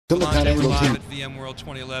Vallante, we're live at VMworld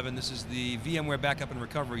 2011. This is the VMware Backup and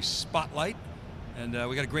Recovery Spotlight. And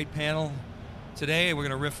we got a great panel today. We're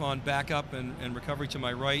going to riff on backup and recovery. To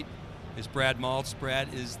my right is Brad Maltz.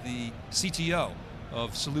 Brad is the CTO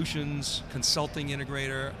of Solutions Consulting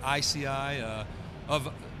Integrator, ICI,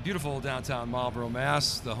 of beautiful downtown Marlboro,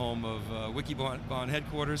 Mass., the home of Wikibon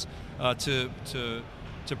headquarters.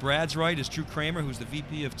 To Brad's right is Kramer, who's the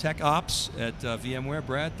VP of Tech Ops at VMware.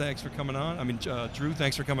 Brad, thanks for coming on. Drew,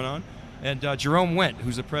 thanks for coming on. And Jerome Wendt,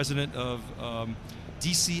 who's the president of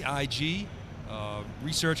DCIG,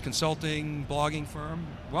 research consulting, blogging firm.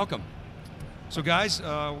 Welcome. So guys,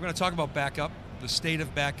 we're going to talk about backup, the state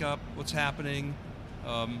of backup, what's happening,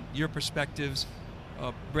 your perspectives.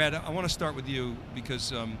 Brad, I want to start with you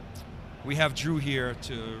because we have Drew here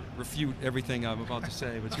to refute everything I'm about to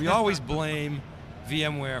say, but we always blame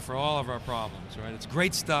VMware for all of our problems, right? It's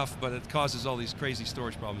great stuff, but it causes all these crazy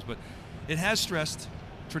storage problems. But it has stressed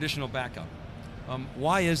traditional backup.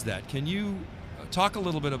 Why is that? Can you talk a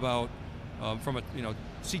little bit about, from a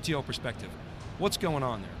CTO perspective, what's going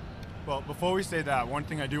on there? Well, before we say that, one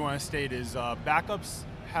thing I do want to state is backups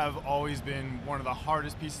have always been one of the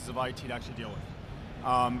hardest pieces of IT to actually deal with.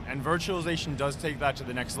 And virtualization does take that to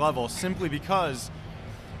the next level, simply because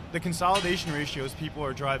the consolidation ratios people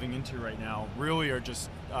are driving into right now really are just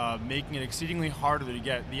making it exceedingly harder to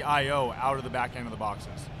get the I/O out of the back end of the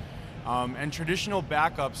boxes. And traditional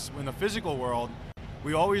backups in the physical world,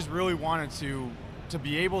 we always really wanted to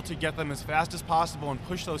be able to get them as fast as possible and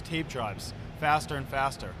push those tape drives faster and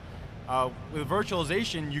faster. With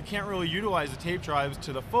virtualization, you can't really utilize the tape drives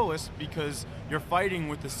to the fullest because you're fighting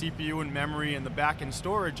with the CPU and memory and the back-end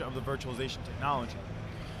storage of the virtualization technology.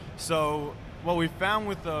 So what we've found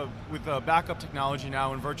with the backup technology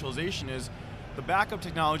now in virtualization is the backup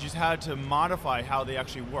technologies had to modify how they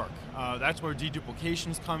actually work. That's where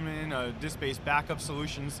deduplications come in, disk-based backup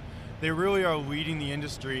solutions. They really are leading the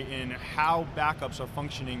industry in how backups are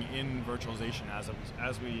functioning in virtualization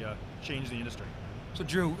as we change the industry. So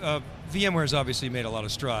Drew, VMware has obviously made a lot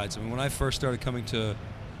of strides. When I first started coming to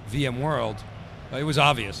VMworld, it was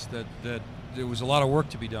obvious that there was a lot of work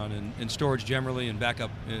to be done in storage generally and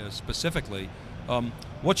backup specifically.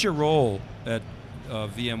 What's your role at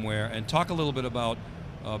VMware? And talk a little bit about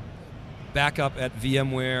backup at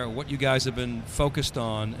VMware, what you guys have been focused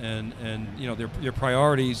on, and your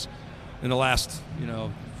priorities in the last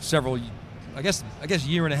several, I guess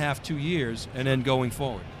year and a half, 2 years, and then going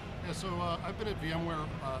forward. Yeah, so I've been at VMware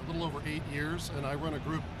a little over 8 years, and I run a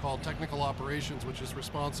group called Technical Operations, which is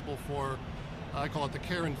responsible for, I call it the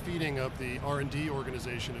care and feeding of the R&D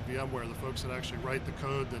organization at VMware, the folks that actually write the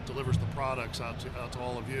code that delivers the products out to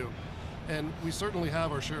all of you. And we certainly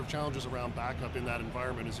have our share of challenges around backup in that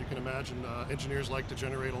environment. As you can imagine, engineers like to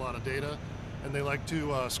generate a lot of data, and they like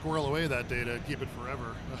to squirrel away that data and keep it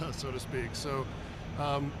forever, so to speak. So,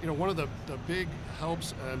 one of the big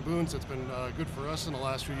helps and boons that's been good for us in the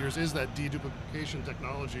last few years is that deduplication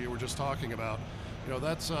technology you were just talking about.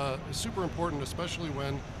 That's super important, especially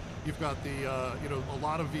when you've got a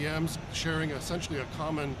lot of VMs sharing essentially a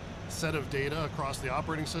common set of data across the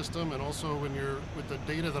operating system, and also when you're with the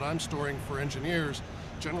data that I'm storing for engineers,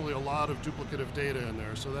 generally a lot of duplicative data in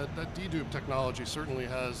there. So that dedupe technology certainly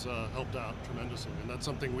has helped out tremendously, and that's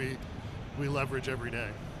something we leverage every day.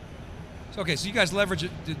 Okay, so you guys leverage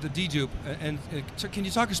the dedupe, and can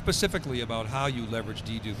you talk specifically about how you leverage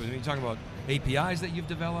dedupe? Are you talking about APIs that you've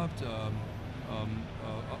developed,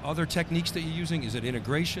 other techniques that you're using? Is it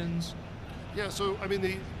integrations? Yeah, so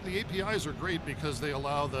the APIs are great because they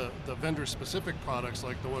allow the vendor-specific products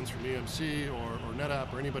like the ones from EMC or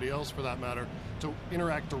NetApp or anybody else for that matter to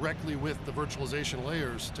interact directly with the virtualization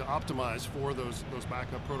layers to optimize for those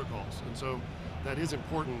backup protocols. And so that is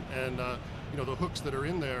important, and the hooks that are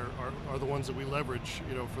in there are the ones that we leverage,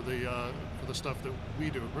 for the stuff that we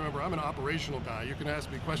do. Remember, I'm an operational guy. You can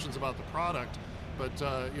ask me questions about the product, but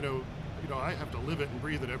I have to live it and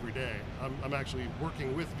breathe it every day. I'm actually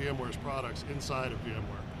working with VMware's products inside of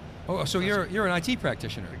VMware. Oh, so you're an IT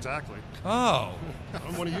practitioner? Exactly. Oh,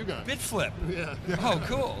 I'm one of you guys. BitFlip. Yeah. Oh,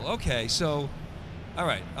 cool. Okay, so, all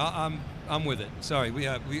right, I'm with it. Sorry, we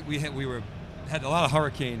had a lot of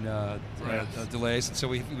hurricane delays, and so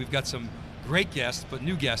we've got some great guests, but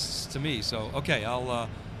new guests to me. So okay, I'm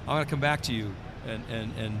going to come back to you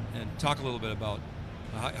and talk a little bit about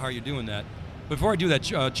how you're doing that. Before I do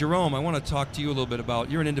that, Jerome, I want to talk to you a little bit about,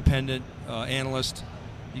 you're an independent analyst.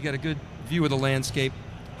 You got a good view of the landscape.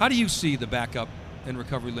 How do you see the backup and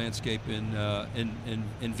recovery landscape in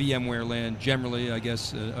VMware land generally, I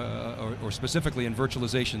guess, or specifically in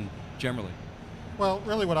virtualization generally? Well,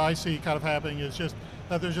 really what I see kind of happening is just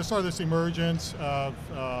that there's just sort of this emergence of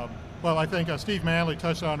Well, I think Steve Manley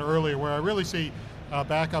touched on earlier where I really see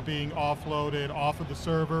backup being offloaded off of the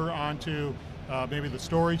server onto maybe the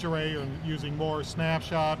storage array and using more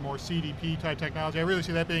snapshot, more CDP type technology. I really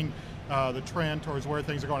see that being the trend towards where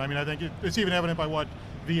things are going. I mean, I think it's even evident by what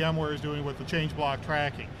VMware is doing with the change block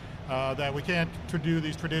tracking. That we can't do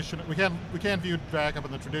these traditional, we can't view backup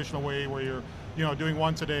in the traditional way where you're doing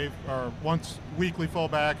once a day or once weekly full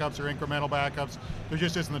backups or incremental backups. There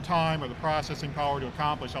just isn't the time or the processing power to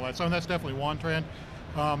accomplish all that. So that's definitely one trend.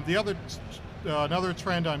 Another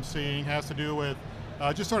trend I'm seeing has to do with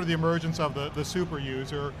just sort of the emergence of the super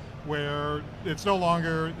user, where it's no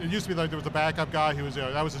longer, it used to be like there was a backup guy who was there,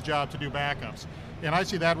 that was his job to do backups. And I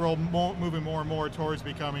see that role moving more and more towards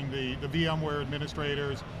becoming the VMware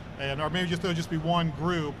administrators, or maybe there'll just be one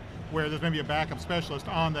group where there's maybe a backup specialist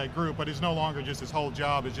on that group, but it's no longer just his whole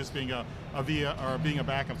job is just being being a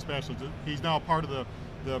backup specialist. He's now part of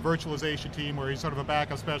the virtualization team where he's sort of a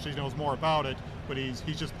backup specialist, he knows more about it, but he's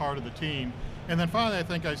just part of the team. And then finally, I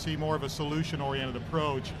think I see more of a solution-oriented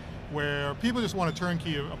approach where people just want a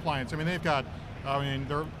turnkey appliance. I mean, they've got,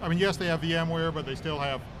 yes, they have VMware, but they still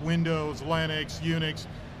have Windows, Linux, Unix,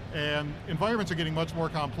 and environments are getting much more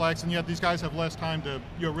complex, and yet these guys have less time to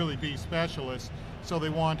really be specialists, so they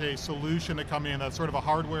want a solution to come in that's sort of a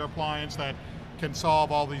hardware appliance that can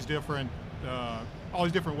solve all these different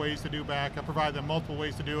ways to do backup, provide them multiple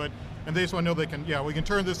ways to do it, and they just want to know we can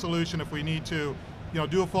turn this solution if we need to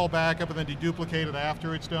do a full backup and then deduplicate it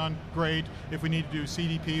after it's done, great. If we need to do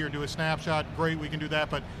CDP or do a snapshot, great, we can do that.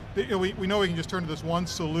 But we know we can just turn to this one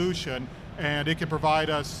solution and it can provide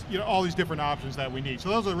us all these different options that we need. So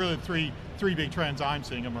those are really the three big trends I'm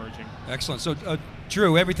seeing emerging. Excellent. So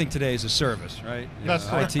Drew, everything today is a service, right? That's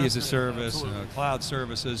correct. IT is a service, cloud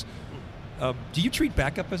services. Do you treat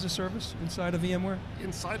backup as a service inside of VMware?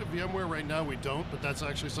 Inside of VMware right now we don't, but that's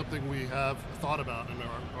actually something we have thought about and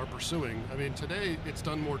are pursuing. I mean, today it's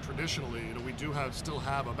done more traditionally. We do still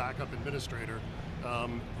have a backup administrator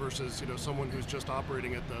versus someone who's just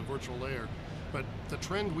operating at the virtual layer. But the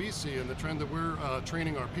trend we see and the trend that we're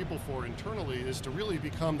training our people for internally is to really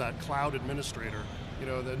become that cloud administrator,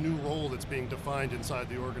 the new role that's being defined inside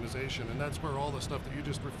the organization. And that's where all the stuff that you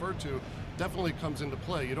just referred to definitely comes into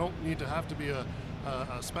play. You don't need to have to be a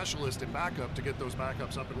specialist in backup to get those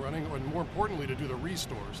backups up and running, and more importantly to do the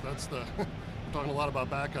restores. That's we're talking a lot about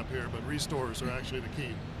backup here, but restores are actually the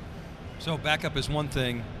key. So backup is one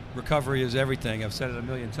thing, recovery is everything. I've said it a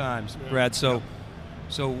million times, Brad. So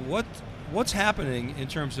what's happening in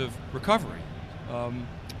terms of recovery?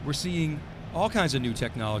 We're seeing all kinds of new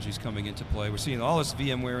technologies coming into play. We're seeing all this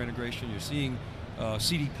VMware integration. You're seeing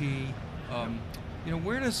CDP.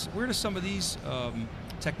 Where does some of these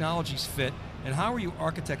technologies fit, and how are you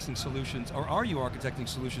architecting solutions, or are you architecting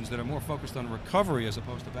solutions that are more focused on recovery as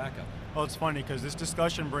opposed to backup? Well, it's funny because this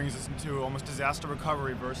discussion brings us into almost disaster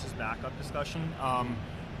recovery versus backup discussion,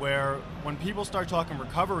 where when people start talking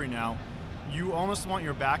recovery now, you almost want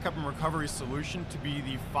your backup and recovery solution to be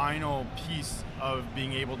the final piece of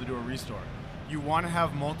being able to do a restore. You want to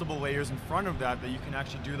have multiple layers in front of that you can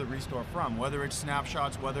actually do the restore from, whether it's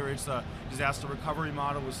snapshots, whether it's a disaster recovery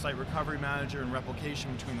model with site recovery manager and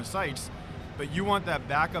replication between the sites, but you want that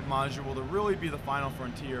backup module to really be the final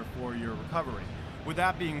frontier for your recovery. With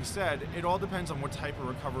that being said, it all depends on what type of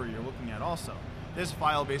recovery you're looking at also. There's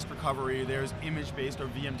file-based recovery, there's image-based or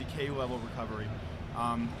VMDK level recovery.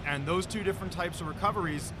 And those two different types of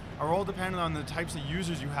recoveries are all dependent on the types of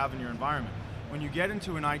users you have in your environment. When you get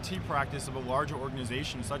into an IT practice of a larger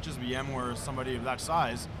organization, such as VMware or somebody of that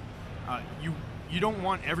size, you don't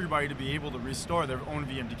want everybody to be able to restore their own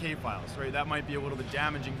VMDK files, right? That might be a little bit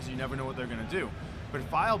damaging because you never know what they're going to do. But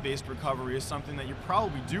file-based recovery is something that you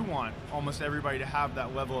probably do want almost everybody to have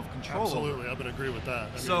that level of control Absolutely, over. I would agree with that.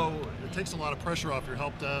 It takes a lot of pressure off your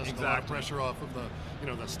help desk, Exactly. a lot of pressure off of the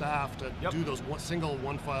single to do those single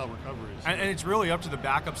one-file recoveries. And it's really up to the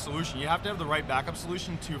backup solution. You have to have the right backup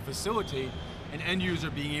solution to facilitate an end user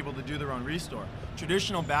being able to do their own restore.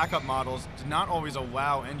 Traditional backup models did not always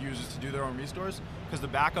allow end users to do their own restores because the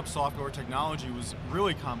backup software technology was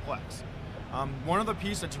really complex. One of the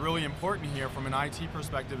pieces that's really important here from an IT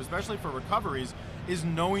perspective, especially for recoveries, is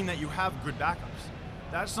knowing that you have good backups.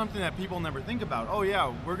 That's something that people never think about. Oh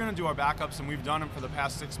yeah, we're going to do our backups and we've done them for the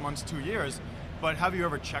past 6 months, 2 years, but have you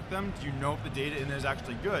ever checked them? Do you know if the data in there is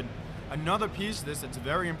actually good? Another piece of this that's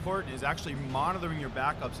very important is actually monitoring your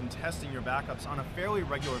backups and testing your backups on a fairly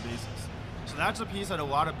regular basis. So that's a piece that a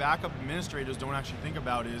lot of backup administrators don't actually think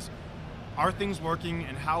about is, are things working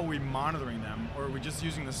and how are we monitoring them, or are we just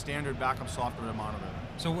using the standard backup software to monitor them?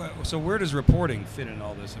 So where does reporting fit in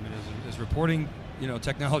all this? I mean, is reporting,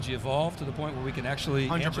 technology evolved to the point where we can actually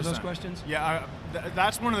 100%. answer those questions? Yeah,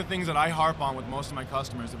 that's one of the things that I harp on with most of my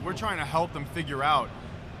customers. If we're trying to help them figure out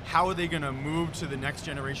how are they going to move to the next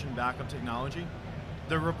generation backup technology,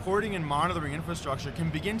 the reporting and monitoring infrastructure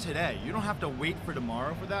can begin today. You don't have to wait for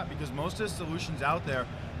tomorrow for that, because most of the solutions out there,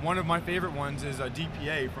 one of my favorite ones is a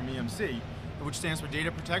DPA from EMC, which stands for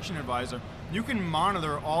Data Protection Advisor. You can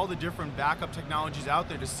monitor all the different backup technologies out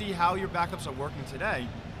there to see how your backups are working today.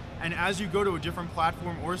 And as you go to a different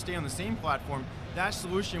platform or stay on the same platform, that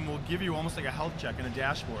solution will give you almost like a health check and a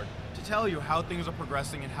dashboard to tell you how things are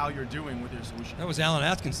progressing and how you're doing with your solution. That was Alan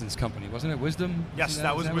Atkinson's company, wasn't it? Wisdom? Yes,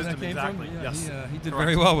 that was Wisdom, came exactly. From? Yeah, yes. He did Correct.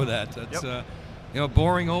 very well with that. That's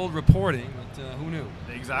boring old reporting, but who knew?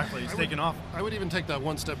 Exactly, it's taken off. I would even take that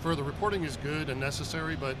one step further. Reporting is good and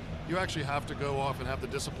necessary, but you actually have to go off and have the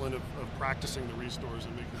discipline of practicing the restores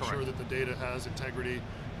and making sure that the data has integrity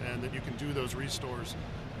and that you can do those restores.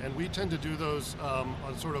 And we tend to do those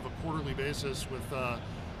on sort of a quarterly basis with a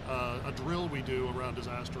drill we do around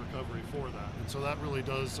disaster recovery for that. And so that really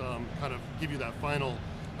does kind of give you that final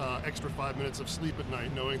extra 5 minutes of sleep at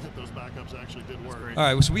night, knowing that those backups actually did work.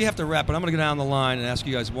 All right, so we have to wrap, but I'm going to go down the line and ask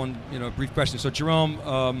you guys one brief question. So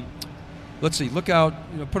Jerome, let's see, look out,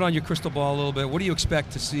 put on your crystal ball a little bit. What do you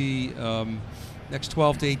expect to see next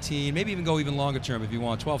 12 to 18, maybe even go even longer term if you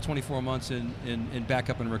want, 12, 24 months in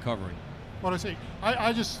backup and recovery? What I see,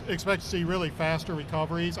 I just expect to see really faster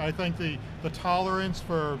recoveries. I think the tolerance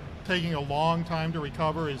for taking a long time to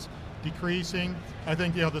recover is decreasing. I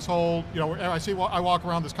think this whole, I walk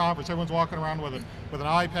around this conference, everyone's walking around with an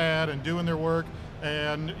iPad and doing their work,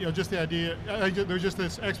 and just the idea, there's just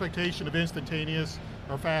this expectation of instantaneous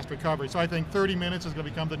or fast recovery. So I think 30 minutes is going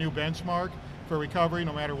to become the new benchmark for recovery,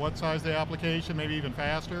 no matter what size the application, maybe even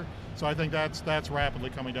faster. So I think that's rapidly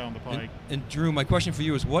coming down the pike. And Drew, my question for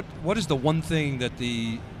you is, what is the one thing that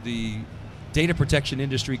the data protection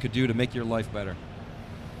industry could do to make your life better?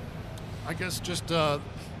 I guess just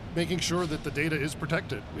making sure that the data is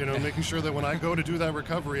protected, making sure that when I go to do that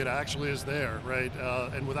recovery, it actually is there, right?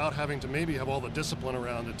 And without having to maybe have all the discipline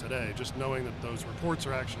around it today, just knowing that those reports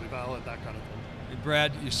are actually valid, that kind of thing. And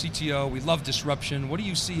Brad, your CTO, we love disruption. What do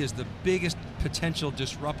you see as the biggest potential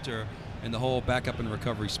disruptor in the whole backup and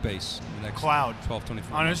recovery space in the next Cloud. 12,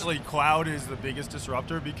 24 Honestly, cloud is the biggest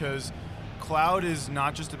disruptor, because cloud is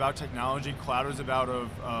not just about technology. Cloud is about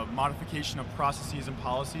modification of processes and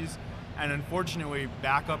policies. And unfortunately,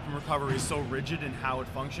 backup and recovery is so rigid in how it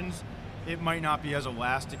functions, it might not be as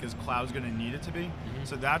elastic as cloud's going to need it to be.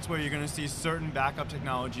 So that's where you're going to see certain backup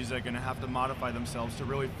technologies that are going to have to modify themselves to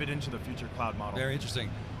really fit into the future cloud model. Very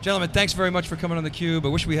interesting. Gentlemen, thanks very much for coming on theCUBE. I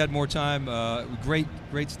wish we had more time.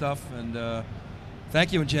 Great stuff, and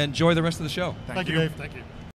thank you, and enjoy the rest of the show. Thank you, Dave. Thank you.